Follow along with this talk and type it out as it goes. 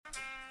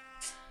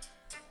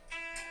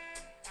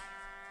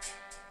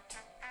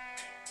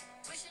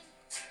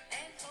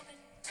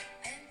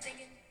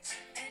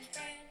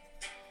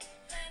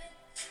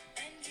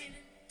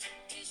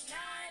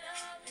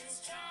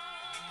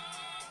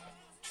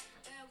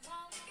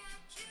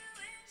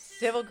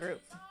Civil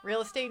Group,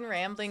 Real Estate and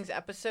Ramblings,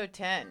 Episode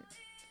 10,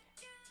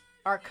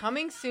 are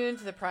coming soon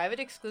to the private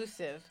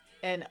exclusive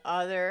and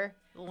other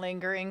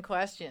lingering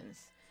questions.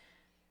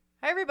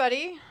 Hi,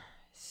 everybody.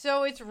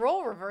 So it's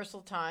role reversal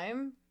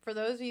time. For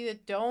those of you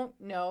that don't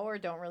know or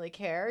don't really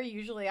care,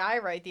 usually I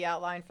write the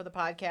outline for the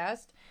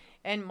podcast,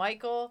 and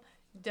Michael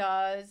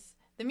does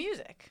the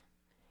music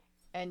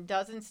and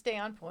doesn't stay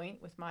on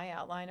point with my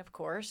outline, of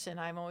course, and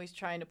I'm always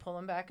trying to pull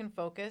him back in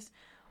focus.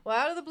 Well,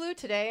 out of the blue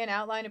today, an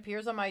outline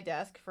appears on my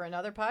desk for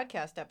another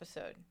podcast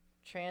episode.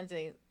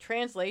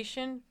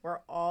 Translation,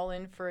 we're all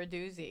in for a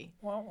doozy.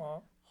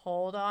 Wah-wah.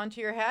 Hold on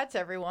to your hats,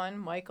 everyone.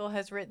 Michael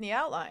has written the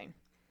outline.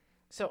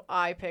 So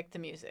I picked the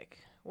music,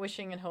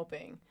 wishing and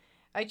hoping.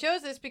 I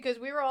chose this because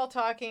we were all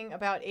talking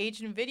about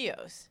agent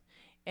videos.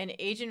 And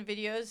agent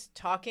videos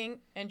talking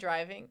and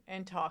driving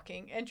and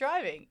talking and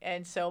driving.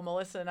 And so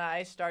Melissa and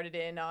I started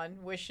in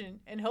on wishing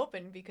and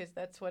hoping because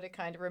that's what it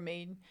kind of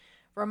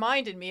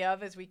reminded me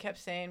of as we kept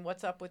saying,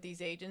 what's up with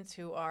these agents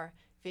who are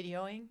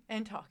videoing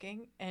and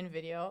talking and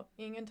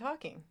videoing and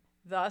talking.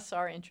 Thus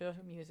our intro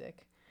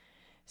music.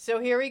 So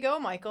here we go,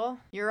 Michael.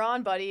 You're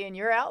on, buddy, and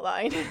your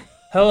outline.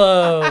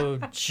 Hello,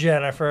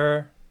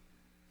 Jennifer.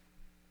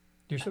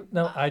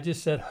 I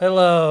just said,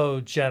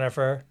 hello,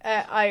 Jennifer.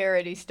 I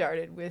already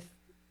started with,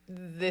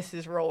 this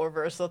is role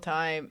reversal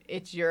time.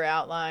 It's your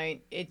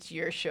outline. It's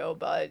your show,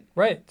 bud.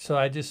 Right. So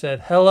I just said,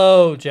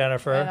 hello,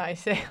 Jennifer. And I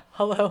say,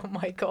 hello,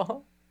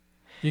 Michael.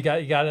 You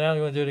got it now?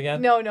 You want to do it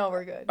again? No,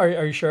 we're good.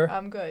 Are you sure?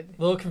 I'm good.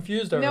 A little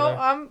confused over there.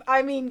 No,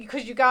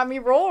 because you got me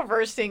role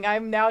reversing.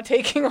 I'm now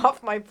taking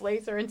off my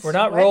blazer and We're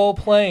not role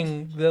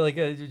playing.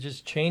 You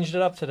just changed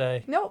it up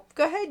today. No,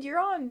 go ahead. You're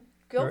on.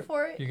 Go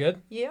for it. You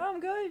good? Yeah, I'm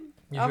good.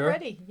 You I'm sure?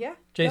 ready. Yeah.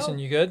 Jason,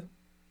 you good?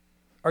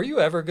 Are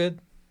you ever good?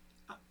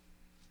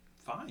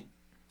 Fine.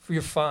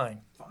 You're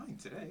fine. Fine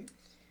today.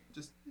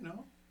 Just, a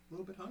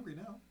little bit hungry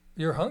now.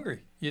 You're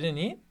hungry. You didn't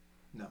eat?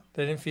 No.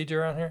 They didn't feed you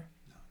around here?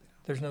 No, they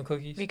don't. There's no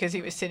cookies? Because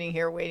he was sitting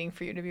here waiting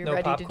for you to be No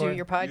ready popcorn? to do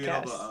your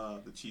podcast. You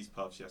had the cheese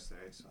puffs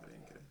yesterday, so I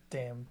didn't get it.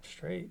 Damn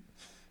straight.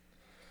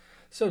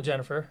 So,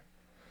 Jennifer,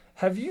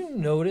 have you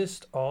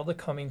noticed all the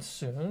coming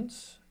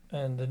soons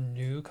and the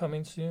new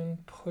coming soon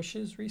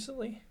pushes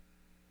recently?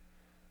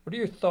 What are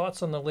your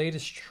thoughts on the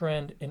latest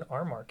trend in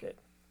our market?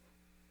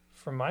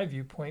 From my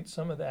viewpoint,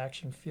 some of the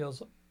action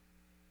feels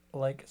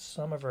like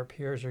some of our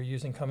peers are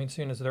using coming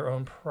soon as their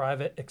own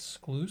private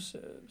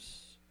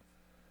exclusives,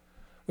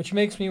 which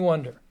makes me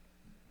wonder,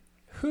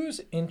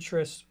 whose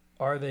interests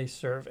are they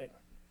serving?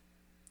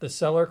 The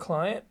seller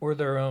client or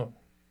their own?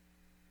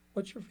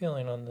 What's your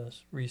feeling on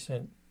this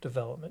recent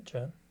development,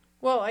 Jen?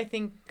 Well, I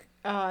think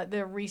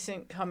the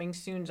recent coming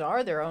soons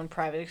are their own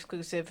private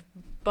exclusive.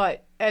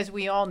 But as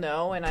we all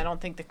know, and I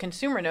don't think the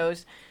consumer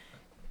knows,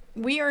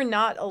 we are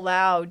not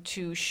allowed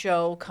to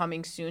show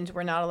coming soons.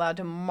 We're not allowed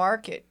to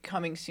market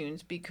coming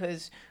soons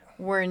because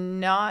we're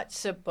not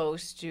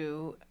supposed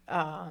to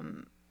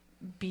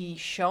be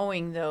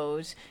showing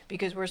those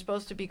because we're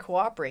supposed to be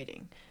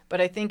cooperating.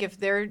 But I think if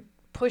they're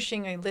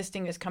pushing a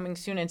listing as coming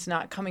soon and it's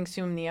not coming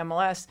soon in the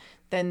MLS,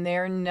 then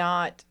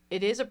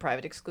it is a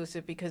private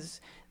exclusive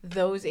because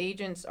those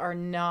agents are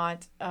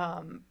not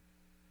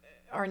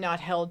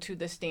held to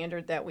the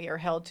standard that we are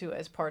held to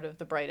as part of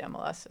the Bright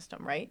MLS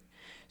system, right?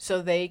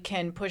 So they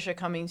can push a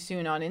coming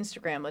soon on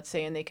Instagram, let's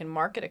say, and they can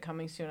market a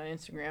coming soon on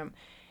Instagram.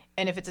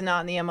 And if it's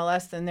not in the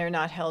MLS, then they're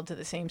not held to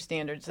the same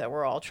standards that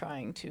we're all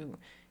trying to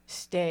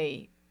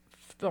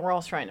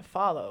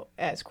follow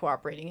as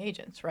cooperating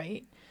agents,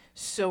 right?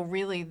 So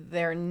really,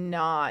 their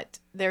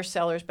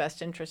sellers'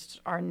 best interests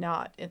are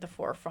not at the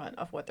forefront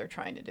of what they're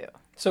trying to do.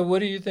 So what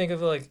do you think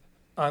of,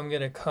 I'm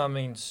going to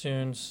coming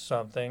soon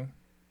something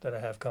that I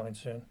have coming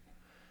soon,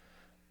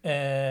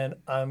 and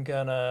I'm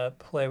going to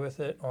play with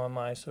it on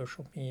my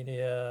social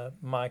media,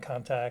 my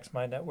contacts,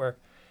 my network,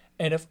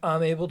 and if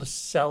I'm able to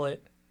sell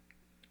it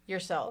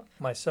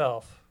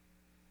myself,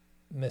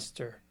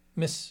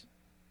 Miss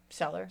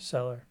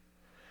Seller,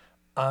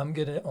 I'm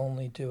going to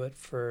only do it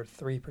for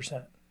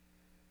 3%.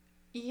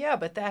 Yeah,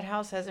 but that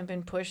house hasn't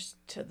been pushed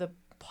to the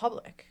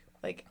public.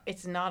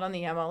 It's not on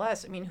the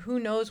MLS. I mean, who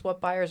knows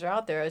what buyers are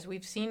out there? As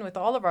we've seen with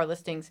all of our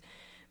listings,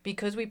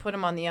 because we put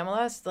them on the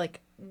MLS,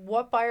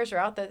 what buyers are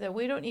out there that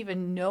we don't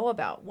even know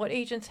about? What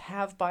agents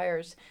have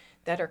buyers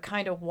that are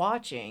kind of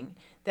watching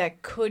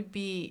that could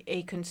be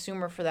a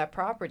consumer for that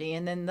property?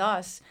 And then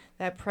thus,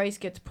 that price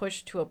gets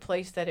pushed to a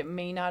place that it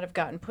may not have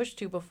gotten pushed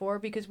to before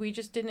because we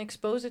just didn't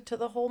expose it to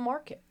the whole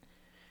market.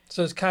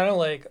 So it's kind of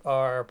like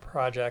our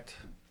project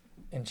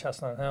in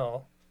Chestnut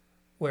Hill,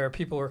 where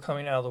people were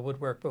coming out of the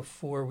woodwork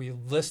before we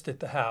listed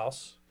the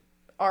house.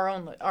 Our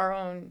own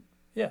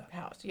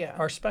house, yeah.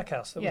 Our spec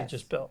house that we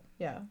just built.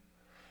 Yeah.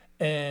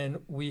 And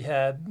we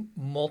had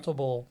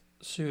multiple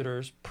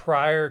suitors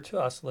prior to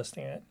us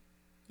listing it.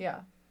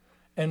 Yeah.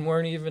 And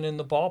weren't even in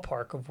the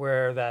ballpark of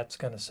where that's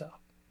going to sell.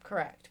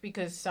 Correct.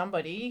 Because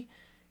somebody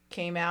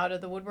came out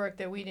of the woodwork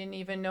that we didn't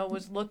even know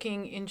was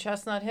looking in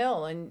Chestnut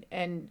Hill.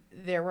 And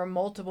there were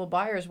multiple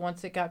buyers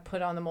once it got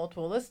put on the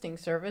multiple listing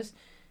service.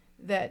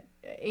 that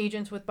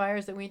agents with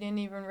buyers that we didn't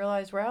even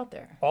realize were out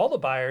there. All the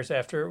buyers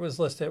after it was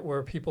listed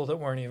were people that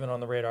weren't even on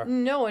the radar.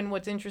 No, and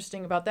what's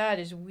interesting about that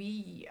is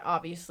we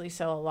obviously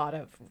sell a lot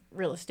of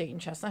real estate in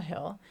Chestnut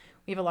Hill.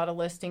 We have a lot of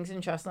listings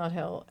in Chestnut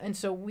Hill. And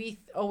so we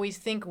always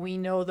think we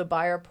know the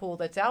buyer pool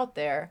that's out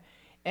there.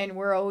 And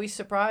we're always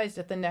surprised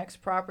at the next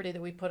property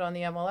that we put on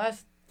the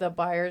MLS, the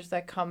buyers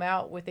that come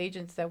out with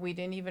agents that we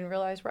didn't even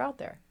realize were out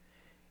there.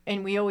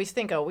 And we always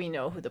think, oh, we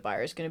know who the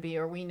buyer is going to be,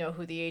 or we know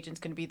who the agent's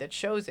going to be that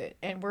shows it.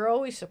 And we're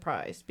always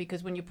surprised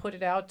because when you put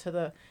it out to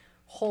the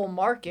whole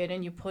market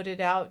and you put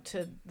it out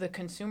to the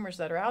consumers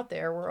that are out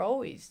there,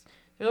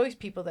 there's always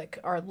people that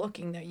are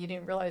looking that you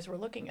didn't realize were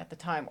looking at the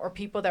time, or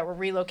people that were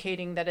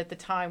relocating that at the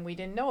time we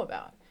didn't know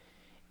about.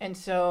 And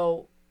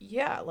so,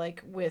 yeah,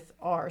 like with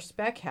our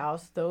spec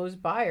house, those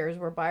buyers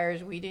were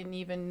buyers we didn't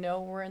even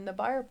know were in the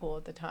buyer pool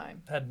at the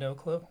time. Had no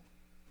clue.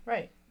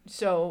 Right.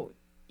 So,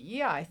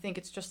 yeah, I think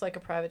it's just like a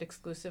private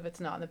exclusive. It's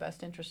not in the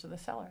best interest of the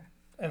seller.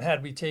 And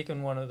had we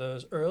taken one of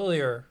those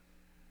earlier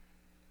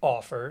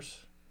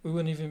offers, we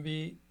wouldn't even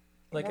be,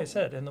 like I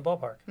said, in the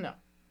ballpark. No.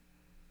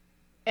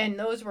 And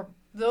those were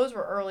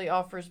early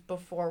offers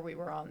before we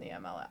were on the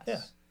MLS.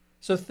 Yeah.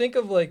 So think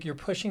of like you're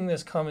pushing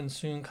this coming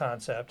soon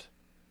concept.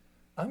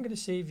 I'm going to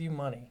save you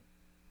money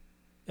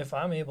if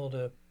I'm able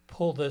to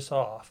pull this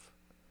off.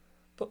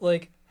 But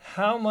like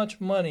how much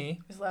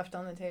money is left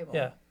on the table?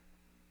 Yeah.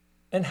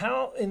 And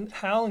how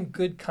in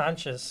good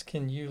conscience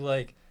can you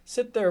like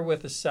sit there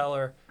with a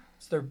seller?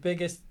 It's their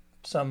biggest.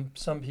 Some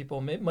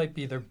people it might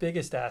be their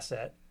biggest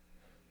asset,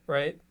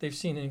 right? They've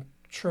seen a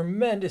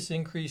tremendous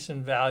increase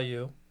in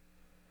value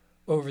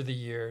over the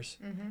years.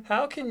 Mm-hmm.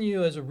 How can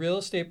you, as a real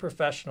estate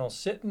professional,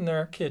 sit in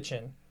their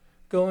kitchen,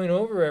 going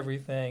over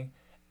everything,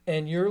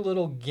 and your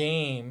little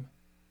game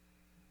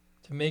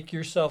to make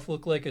yourself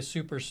look like a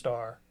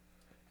superstar?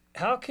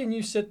 How can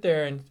you sit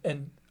there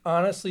and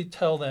honestly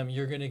tell them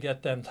you're going to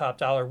get them top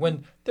dollar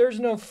when there's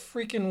no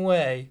freaking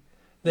way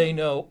they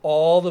know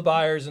all the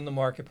buyers in the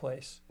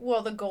marketplace?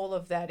 Well, the goal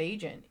of that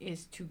agent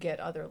is to get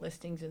other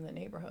listings in the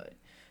neighborhood.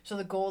 So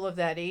the goal of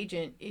that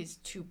agent is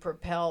to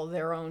propel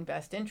their own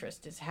best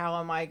interest. Is how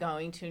am I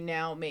going to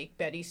now make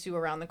Betty Sue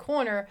around the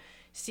corner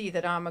see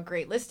that I'm a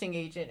great listing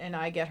agent and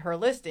I get her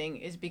listing,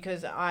 is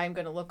because I'm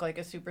going to look like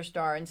a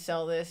superstar and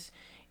sell this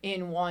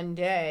in one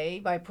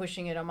day by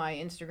pushing it on my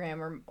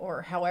Instagram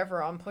or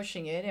however I'm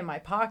pushing it in my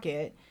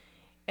pocket.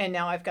 And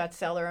now I've got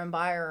seller and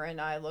buyer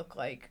and I look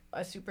like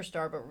a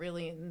superstar, but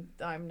really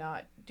I'm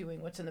not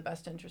doing what's in the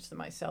best interest of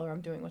my seller.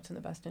 I'm doing what's in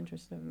the best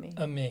interest of me.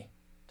 Me.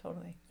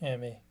 Totally. Yeah,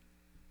 me.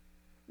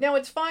 Now,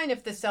 it's fine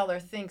if the seller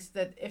thinks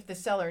that, if the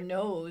seller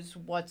knows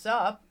what's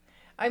up.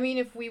 I mean,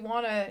 if we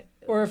want to...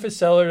 Or if a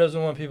seller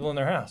doesn't want people in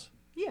their house.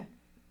 Yeah.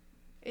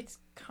 It's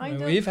kind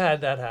of... We've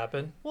had that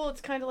happen. Well,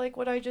 it's kind of like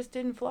what I just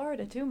did in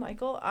Florida, too,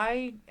 Michael.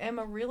 I am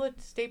a real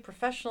estate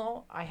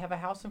professional. I have a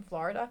house in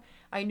Florida.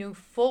 I knew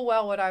full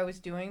well what I was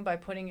doing by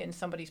putting it in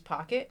somebody's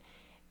pocket.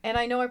 And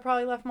I know I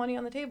probably left money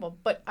on the table.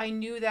 But I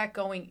knew that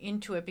going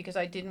into it because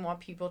I didn't want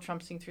people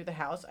tramping through the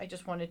house. I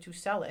just wanted to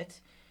sell it.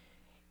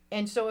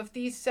 And so if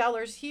these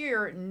sellers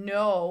here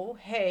know,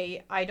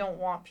 hey, I don't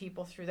want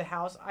people through the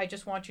house, I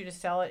just want you to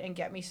sell it and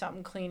get me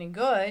something clean and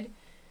good,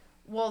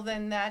 well,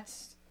 then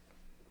that's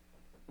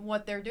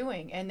what they're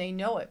doing, and they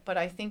know it. But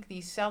I think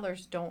these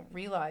sellers don't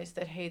realize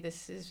that, hey,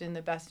 this is in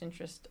the best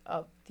interest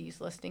of these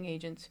listing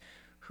agents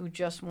who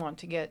just want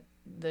to get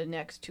the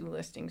next 2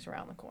 listings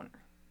around the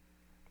corner.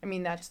 I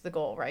mean, that's the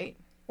goal, right?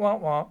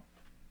 Wah.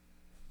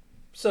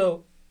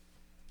 So,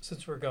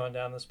 since we're going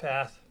down this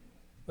path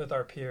with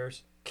our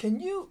peers,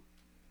 can you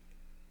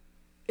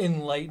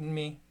enlighten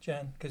me,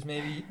 Jen? Because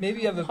maybe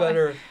you have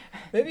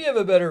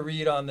a better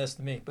read on this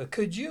than me. But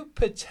could you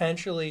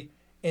potentially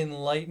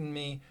enlighten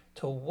me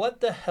to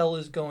what the hell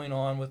is going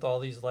on with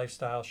all these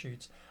lifestyle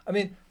shoots? I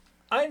mean,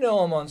 I know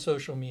I'm on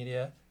social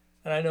media,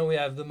 and I know we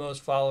have the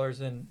most followers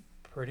than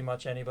pretty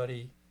much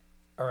anybody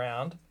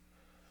around.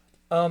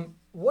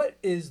 What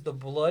is the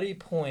bloody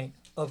point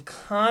of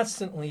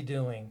constantly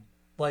doing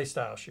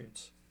lifestyle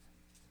shoots?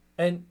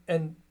 And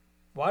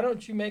why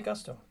don't you make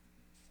us do them?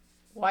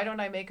 Why don't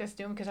I make us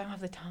do them? Because I don't have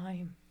the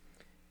time.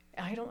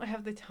 I don't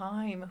have the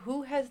time.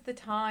 Who has the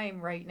time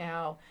right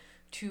now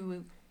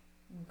to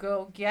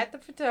go get the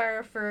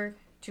photographer,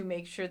 to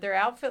make sure their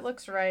outfit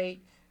looks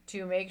right,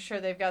 to make sure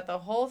they've got the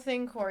whole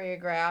thing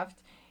choreographed,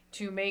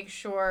 to make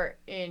sure,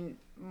 in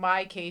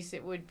my case,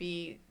 it would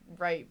be,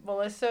 right,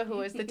 Melissa,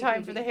 who has the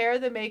time for the hair,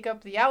 the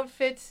makeup, the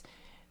outfits,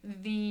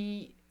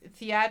 the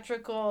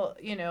theatrical,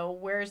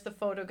 where's the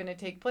photo going to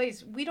take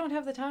place? We don't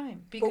have the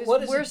time because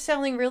we're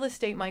selling real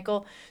estate,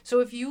 Michael.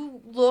 So if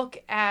you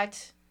look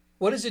at...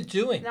 What is it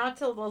doing? Not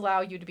to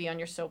allow you to be on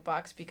your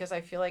soapbox because I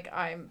feel like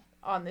I'm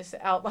on this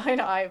outline.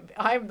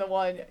 I'm the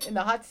one in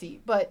the hot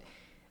seat. But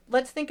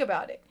let's think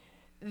about it.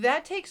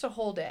 That takes a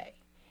whole day.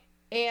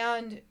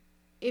 And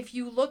if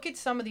you look at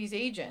some of these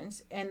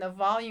agents and the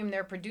volume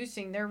they're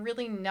producing, they're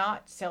really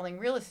not selling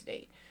real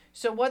estate.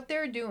 So what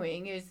they're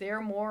doing is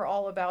they're more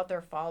all about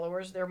their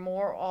followers. They're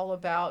more all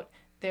about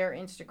their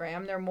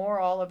Instagram. They're more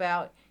all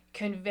about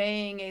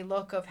conveying a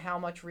look of how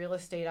much real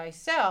estate I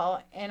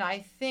sell. And I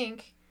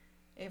think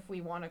if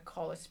we want to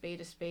call a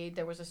spade,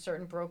 there was a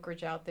certain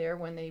brokerage out there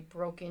when they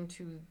broke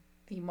into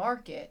the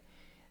market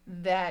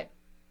that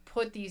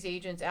put these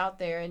agents out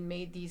there and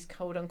made these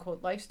quote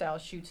unquote lifestyle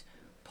shoots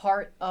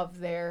part of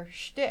their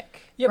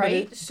shtick, Yeah,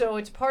 right? So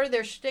it's part of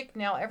their shtick.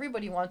 Now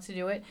everybody wants to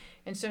do it.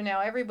 And so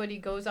now everybody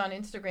goes on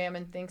Instagram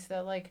and thinks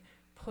that like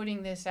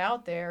putting this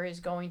out there is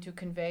going to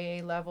convey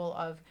a level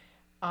of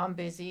I'm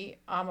busy,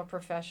 I'm a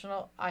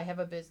professional, I have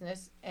a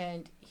business,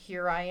 and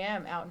here I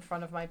am out in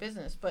front of my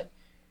business. But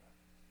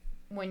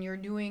when you're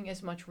doing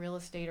as much real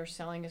estate or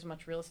selling as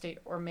much real estate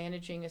or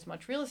managing as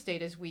much real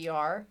estate as we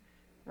are,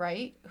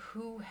 right?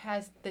 Who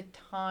has the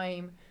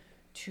time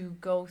to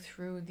go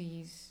through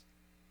these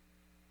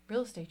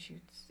real estate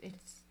shoots?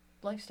 It's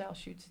lifestyle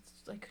shoots.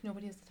 It's like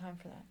nobody has the time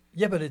for that.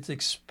 Yeah, but it's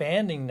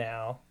expanding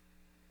now.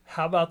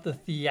 How about the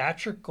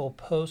theatrical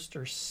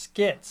poster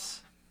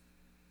skits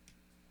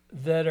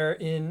that are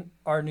in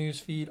our news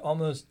feed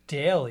almost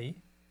daily?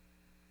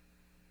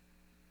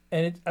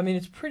 And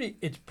it's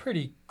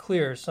pretty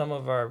clear some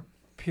of our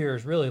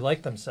peers really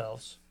like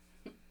themselves.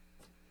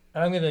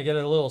 And I'm going to get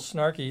a little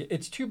snarky.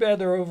 It's too bad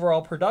their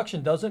overall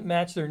production doesn't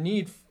match their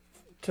need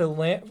to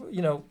lampoon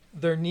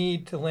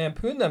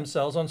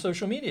themselves on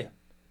social media.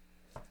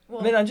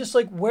 Well, I mean, I'm just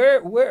like,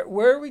 where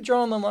are we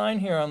drawing the line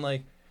here on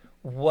like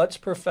what's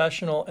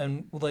professional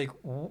and like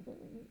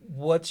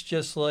what's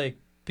just like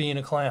being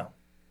a clown?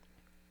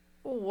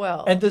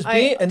 well, And does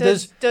being a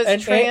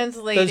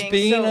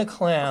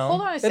clown?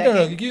 Hold on a second.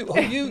 No, you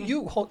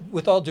hold,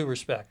 with all due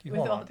respect, With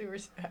hold all on. due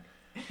respect.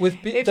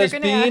 Does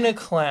being a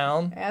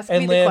clown ask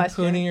and me the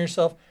lampooning question.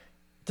 yourself,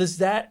 does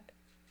that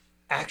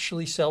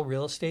actually sell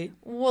real estate?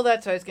 Well,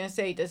 that's what I was going to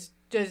say. Does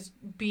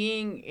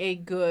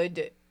being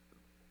good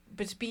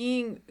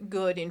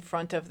in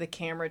front of the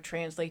camera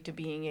translate to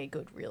being a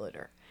good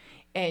realtor?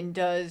 And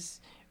does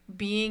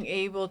being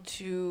able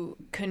to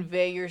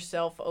convey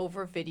yourself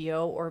over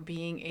video or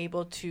being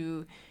able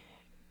to,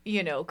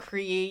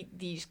 create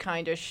these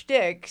kind of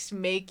shticks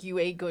make you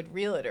a good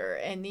realtor?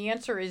 And the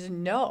answer is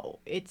no.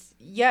 It's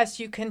yes,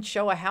 you can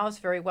show a house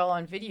very well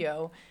on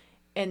video,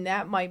 and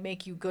that might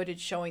make you good at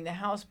showing the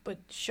house, but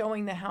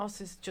showing the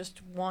house is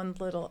just one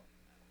little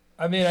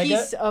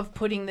piece of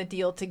putting the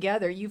deal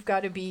together. You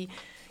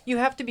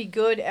have to be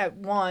good at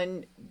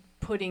one,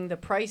 putting the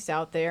price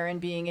out there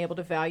and being able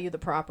to value the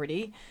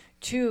property.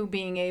 2,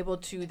 being able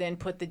to then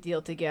put the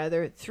deal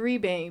together. 3,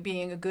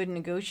 being a good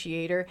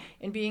negotiator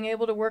and being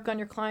able to work on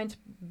your client's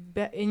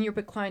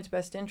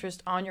best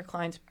interest on your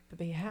client's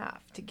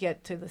behalf to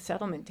get to the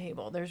settlement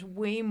table. There's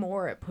way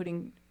more at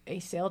putting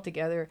a sale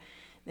together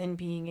than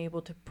being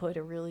able to put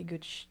a really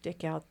good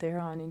shtick out there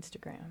on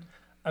Instagram.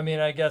 I mean,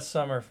 I guess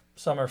some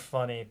are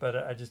funny, but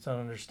I just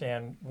don't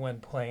understand when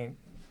playing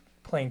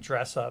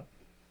dress up.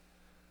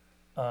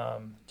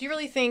 Do you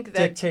really think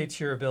that dictates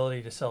your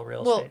ability to sell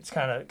real estate? It's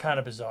kind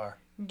of bizarre.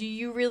 Do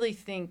you really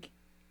think,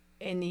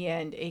 in the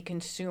end, a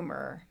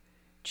consumer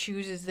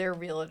chooses their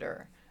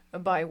realtor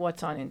by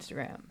what's on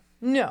Instagram?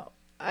 No.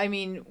 I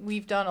mean,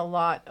 we've done a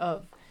lot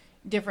of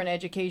different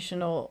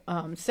educational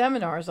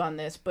seminars on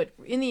this, but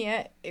in the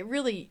end,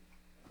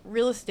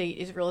 real estate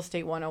is real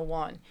estate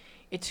 101.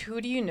 It's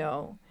who do you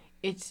know?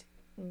 It's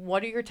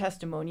what are your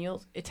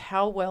testimonials? It's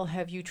how well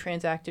have you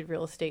transacted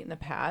real estate in the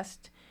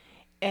past?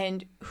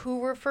 And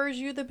who refers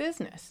you the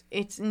business?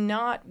 It's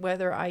not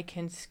whether I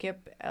can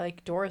skip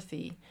like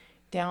Dorothy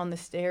down the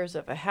stairs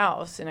of a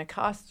house in a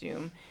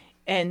costume,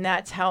 and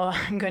that's how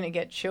I'm going to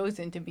get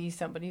chosen to be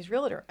somebody's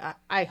realtor.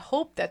 I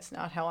hope that's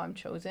not how I'm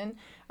chosen.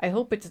 I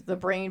hope it's the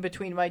brain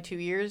between my 2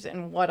 ears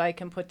and what I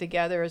can put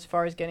together as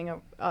far as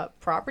getting a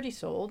property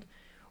sold,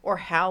 or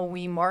how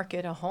we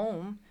market a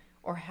home,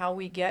 or how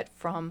we get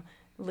from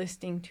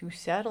listing to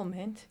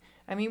settlement.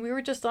 I mean, we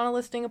were just on a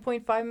listing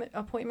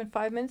appointment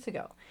 5 minutes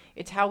ago.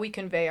 It's how we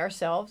convey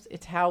ourselves.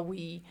 It's how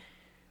we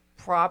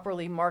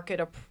properly market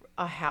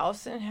a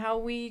house, and how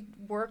we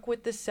work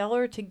with the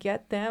seller to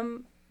get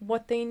them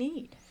what they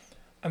need.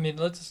 I mean,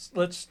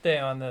 let's stay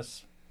on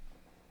this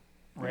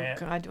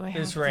rant. Oh God, do I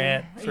have this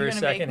rant for a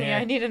second here?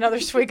 I need another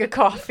swig of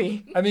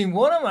coffee. I mean,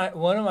 one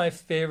of my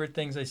favorite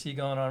things I see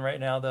going on right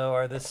now, though,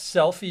 are the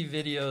selfie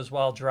videos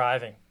while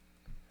driving.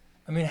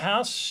 I mean,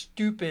 how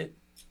stupid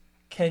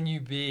can you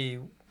be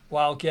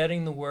while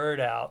getting the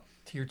word out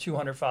to your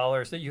 200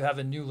 followers that you have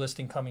a new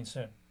listing coming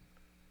soon?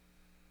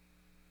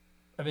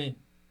 I mean,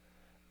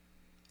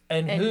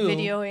 and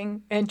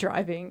videoing and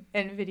driving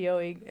and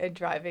videoing and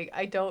driving.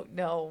 I don't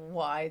know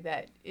why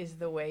that is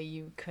the way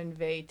you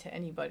convey to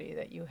anybody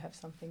that you have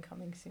something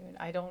coming soon.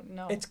 I don't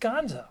know. It's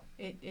gonzo.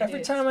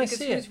 Every is, time I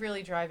see it. Who's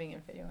really driving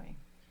and videoing?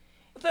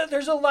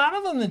 There's a lot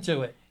of them that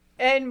do it.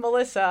 And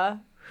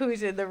Melissa,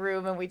 who's in the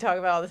room and we talk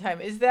about all the time,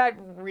 is that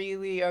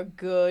really a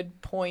good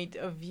point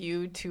of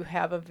view to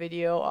have a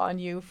video on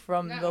you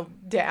from the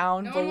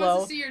down below? No one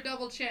wants to see your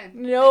double chin.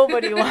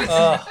 Nobody wants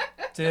to.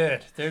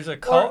 Dude, there's a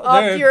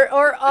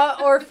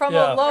or from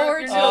a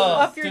lower to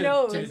up your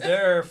nose. Dude,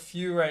 there are a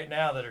few right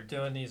now that are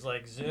doing these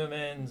like zoom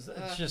ins.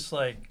 It's just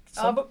like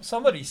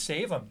Somebody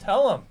save him.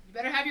 Tell him. You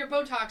better have your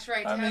Botox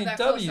right to I have mean, that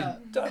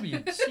close-up.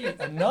 WC,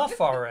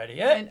 enough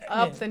already. And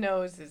up the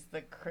nose is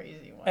the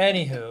crazy one.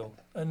 Anywho,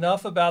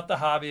 enough about the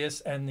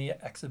hobbyists and the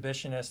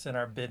exhibitionists in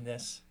our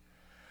business.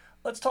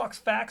 Let's talk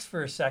facts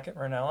for a second,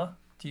 Ranella.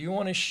 Do you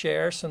want to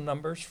share some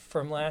numbers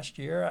from last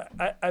year?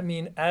 I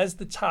mean, as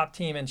the top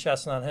team in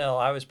Chestnut Hill,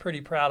 I was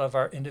pretty proud of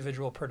our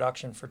individual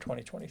production for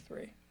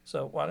 2023.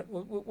 So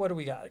what do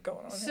we got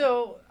going on here?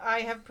 So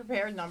I have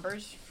prepared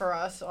numbers for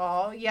us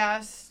all.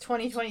 Yes,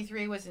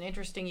 2023 was an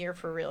interesting year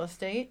for real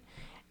estate.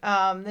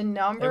 The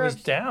number It was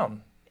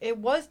down. It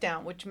was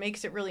down, which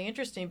makes it really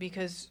interesting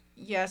because,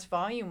 yes,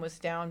 volume was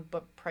down,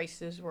 but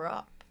prices were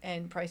up.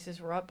 And prices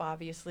were up,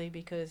 obviously,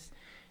 because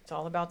it's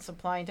all about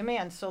supply and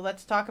demand. So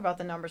let's talk about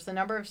the numbers. The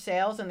number of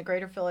sales in the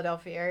greater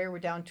Philadelphia area were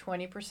down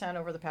 20%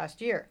 over the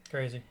past year.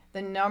 Crazy.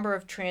 The number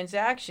of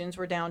transactions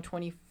were down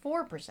 24%.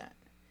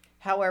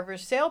 However,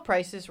 sale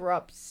prices were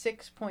up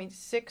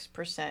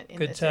 6.6% in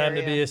Good this time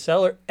area. to be a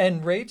seller.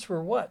 And rates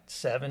were what?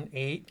 7,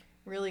 8?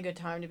 Really good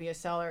time to be a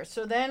seller.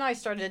 So then I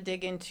started to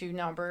dig into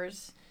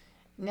numbers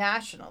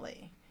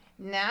nationally.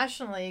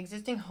 Nationally,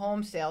 existing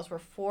home sales were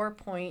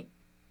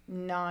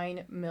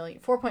 4.09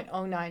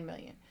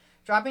 million,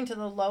 dropping to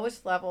the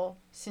lowest level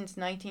since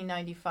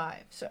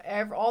 1995. So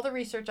all the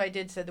research I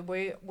did said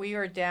that we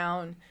are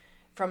down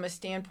from a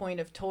standpoint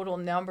of total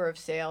number of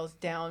sales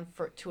down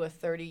to a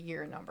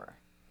 30-year number,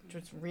 which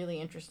was really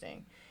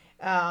interesting.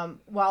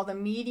 While the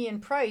median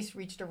price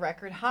reached a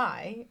record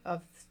high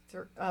of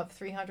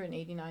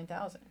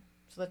 $389,000.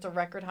 So that's a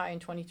record high in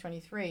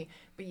 2023,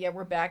 but yet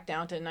we're back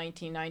down to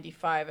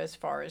 1995 as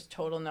far as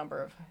total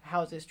number of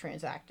houses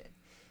transacted.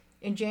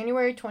 In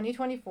January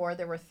 2024,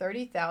 there were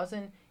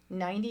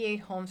 30,098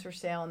 homes for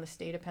sale in the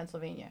state of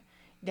Pennsylvania,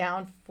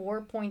 down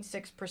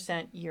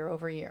 4.6% year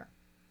over year.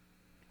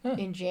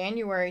 In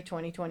January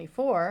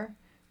 2024,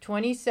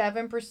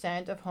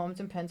 27% of homes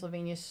in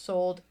Pennsylvania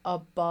sold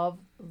above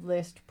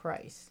list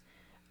price,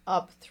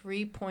 up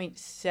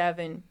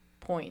 3.7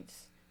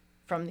 points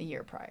from the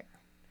year prior.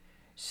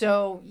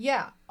 So,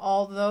 yeah,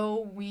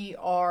 although we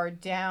are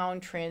down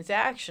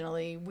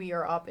transactionally, we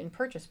are up in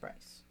purchase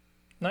price.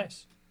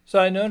 Nice. So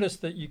I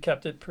noticed that you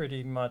kept it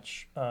pretty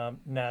much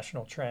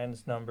national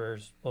trends,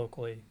 numbers,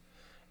 locally,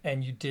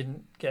 and you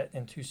didn't get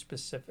into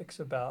specifics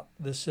about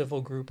the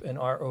civil group and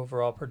our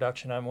overall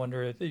production. I'm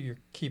wondering if you're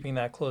keeping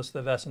that close to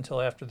the vest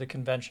until after the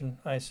convention,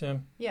 I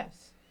assume?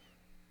 Yes.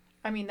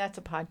 I mean, that's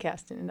a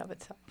podcast in and of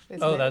itself,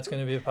 isn't Oh, it? that's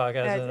going to be a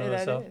podcast in and of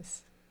itself? That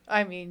is.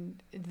 I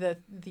mean,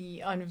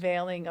 the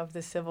unveiling of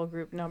the civil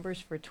group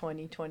numbers for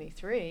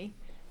 2023,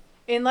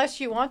 unless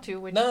you want to,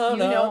 which No.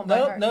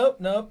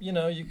 You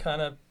know, you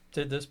kind of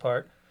did this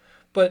part.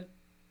 But,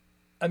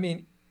 I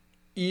mean,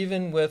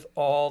 even with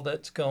all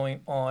that's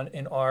going on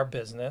in our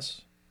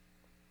business,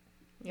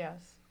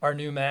 Yes. our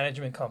new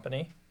management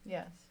company,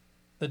 Yes.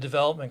 the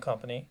development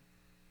company,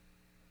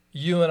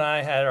 you and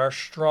I had our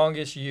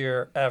strongest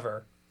year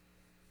ever,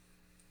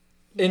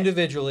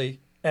 individually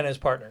and as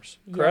partners,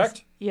 correct?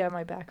 Yes. Yeah,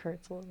 my back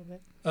hurts a little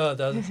bit. Oh, it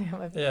does? Yeah,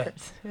 my back Yeah.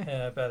 hurts.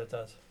 Yeah, I bet it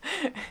does.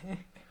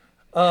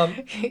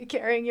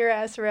 Carrying your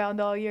ass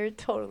around all year,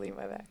 totally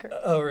my back hurts.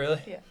 Oh,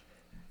 really? Yeah.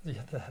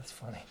 Yeah, that's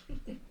funny.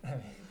 I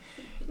mean,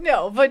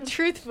 No, but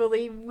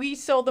truthfully, we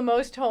sold the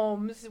most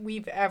homes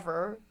we've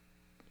ever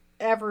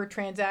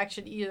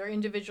transacted, either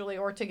individually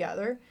or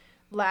together,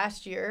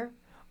 last year,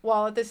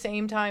 while at the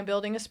same time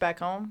building a spec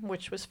home,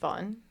 which was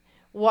fun.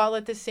 While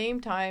at the same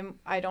time,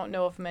 I don't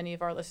know if many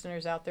of our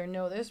listeners out there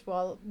know this,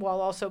 while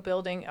also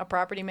building a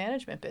property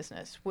management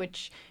business,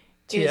 which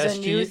is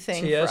a new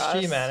thing for us.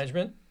 TSG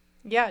management.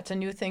 Yeah, it's a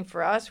new thing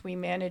for us. We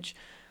manage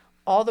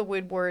all the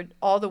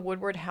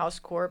Woodward House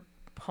Corp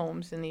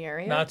homes in the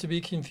area. Not to be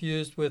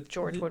confused with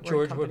George the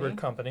Woodward Woodward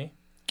Company.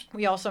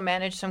 We also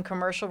manage some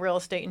commercial real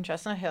estate in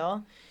Chestnut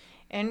Hill.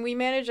 And we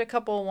manage a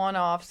couple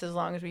one-offs as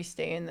long as we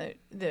stay in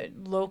the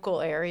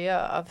local area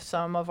of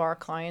some of our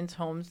clients'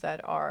 homes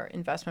that are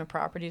investment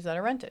properties that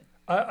are rented.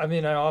 I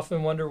mean, I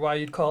often wonder why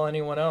you'd call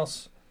anyone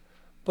else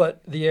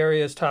but the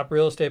area's top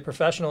real estate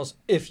professionals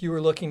if you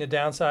were looking to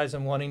downsize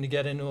and wanting to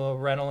get into a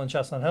rental in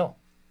Chestnut Hill.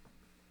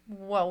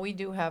 Well, we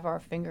do have our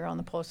finger on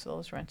the pulse of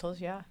those rentals,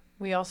 yeah.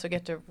 We also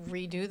get to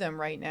redo them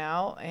right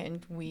now,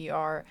 and we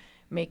are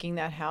making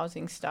that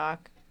housing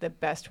stock the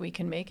best we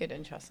can make it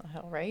in Chestnut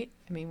Hill, right?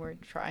 I mean, we're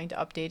trying to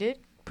update it,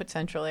 put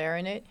central air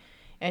in it,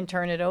 and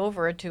turn it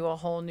over to a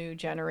whole new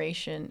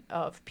generation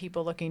of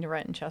people looking to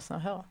rent in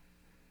Chestnut Hill.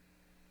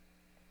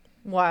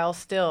 While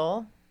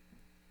still,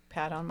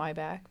 pat on my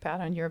back,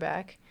 pat on your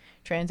back,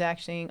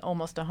 transacting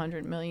almost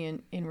 $100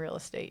 million in real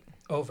estate.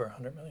 Over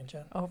 100 million,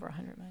 Jen. Over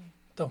 $100 million.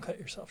 Don't cut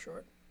yourself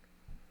short.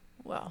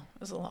 Well, it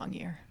was a long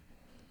year.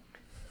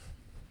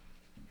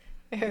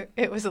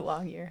 It was a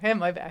long year, and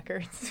my back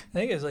hurts. I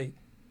think it's like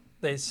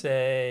they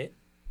say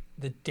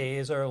the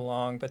days are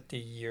long, but the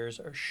years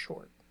are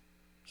short.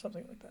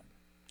 Something like that.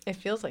 It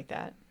feels like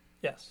that.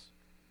 Yes.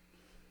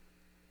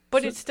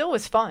 But So- it still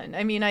was fun.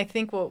 I mean, I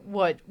think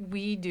what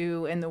we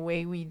do and the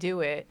way we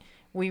do it,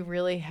 we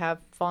really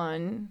have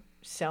fun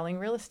selling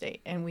real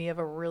estate, and we have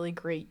a really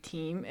great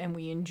team, and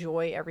we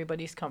enjoy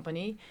everybody's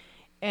company.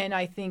 And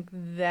I think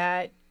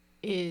that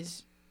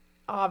is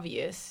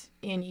obvious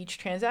in each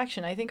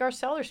transaction. I think our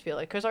sellers feel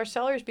it because our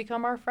sellers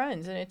become our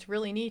friends, and it's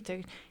really neat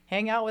to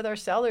hang out with our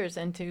sellers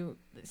and to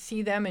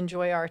see them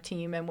enjoy our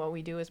team and what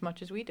we do as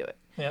much as we do it.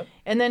 Yep.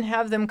 And then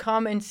have them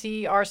come and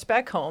see our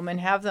spec home and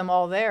have them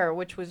all there,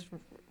 which was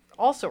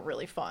also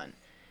really fun.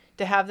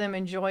 To have them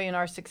enjoy in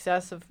our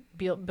success of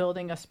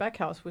building a spec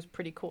house was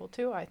pretty cool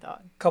too, I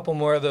thought. Couple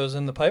more of those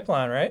in the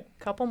pipeline, right?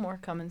 Couple more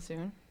coming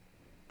soon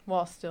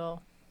while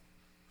still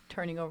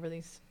turning over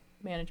these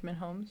management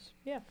homes.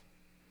 Yeah.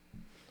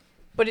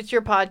 But it's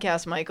your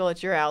podcast, Michael.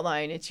 It's your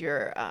outline. It's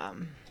your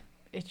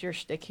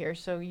shtick here.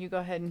 So you go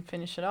ahead and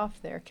finish it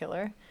off there,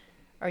 Killer.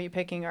 Are you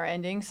picking our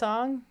ending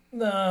song?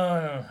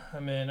 No. I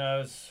mean, I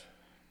was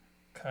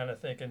kind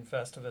of thinking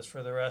Festivus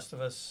for the rest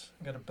of us.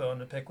 I got a bone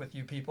to pick with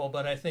you people,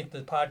 but I think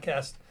the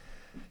podcast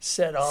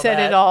said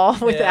it all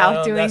without I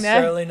don't doing that.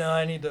 necessarily know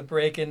I need to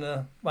break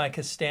into my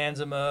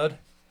Costanza mode.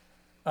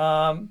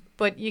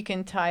 But you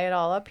can tie it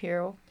all up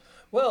here.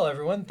 Well,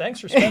 everyone, thanks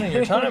for spending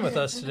your time with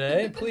us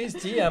today. Please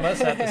DM us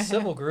at the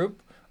Civil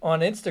Group on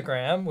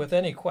Instagram with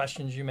any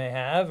questions you may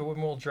have, and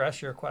we'll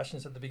address your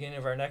questions at the beginning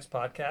of our next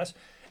podcast.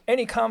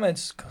 Any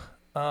comments,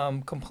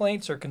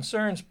 complaints, or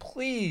concerns,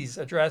 please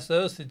address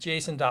those to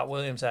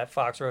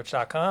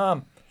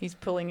jason.williams@foxroach.com. He's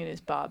pulling in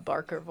his Bob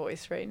Barker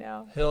voice right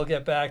now. He'll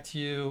get back to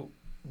you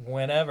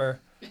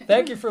whenever.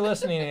 Thank you for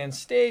listening, and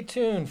stay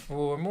tuned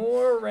for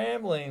more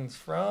ramblings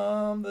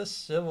from the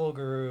Civil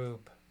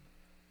Group.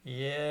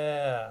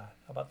 Yeah.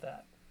 How about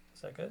that?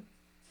 Is that good?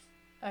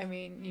 I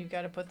mean, you've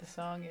got to put the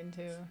song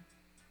into...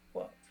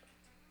 Well,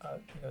 I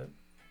think I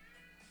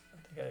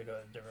gotta go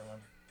with a different one.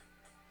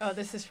 Oh,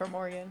 this is for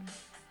Morgan.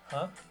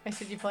 Huh? I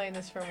said you playing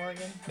this for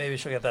Morgan. Maybe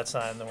she'll get that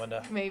sign in the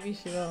window. Maybe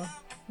she will.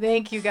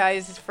 Thank you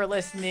guys for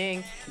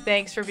listening.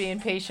 Thanks for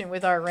being patient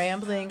with our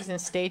ramblings, and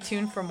stay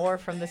tuned for more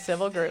from the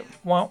Civil Group.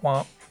 Womp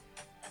womp.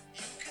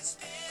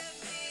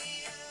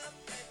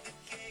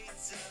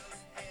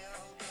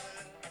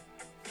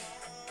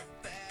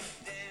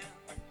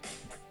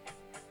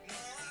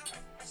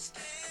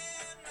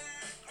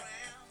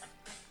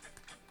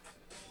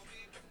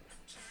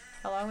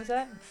 How long was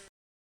that?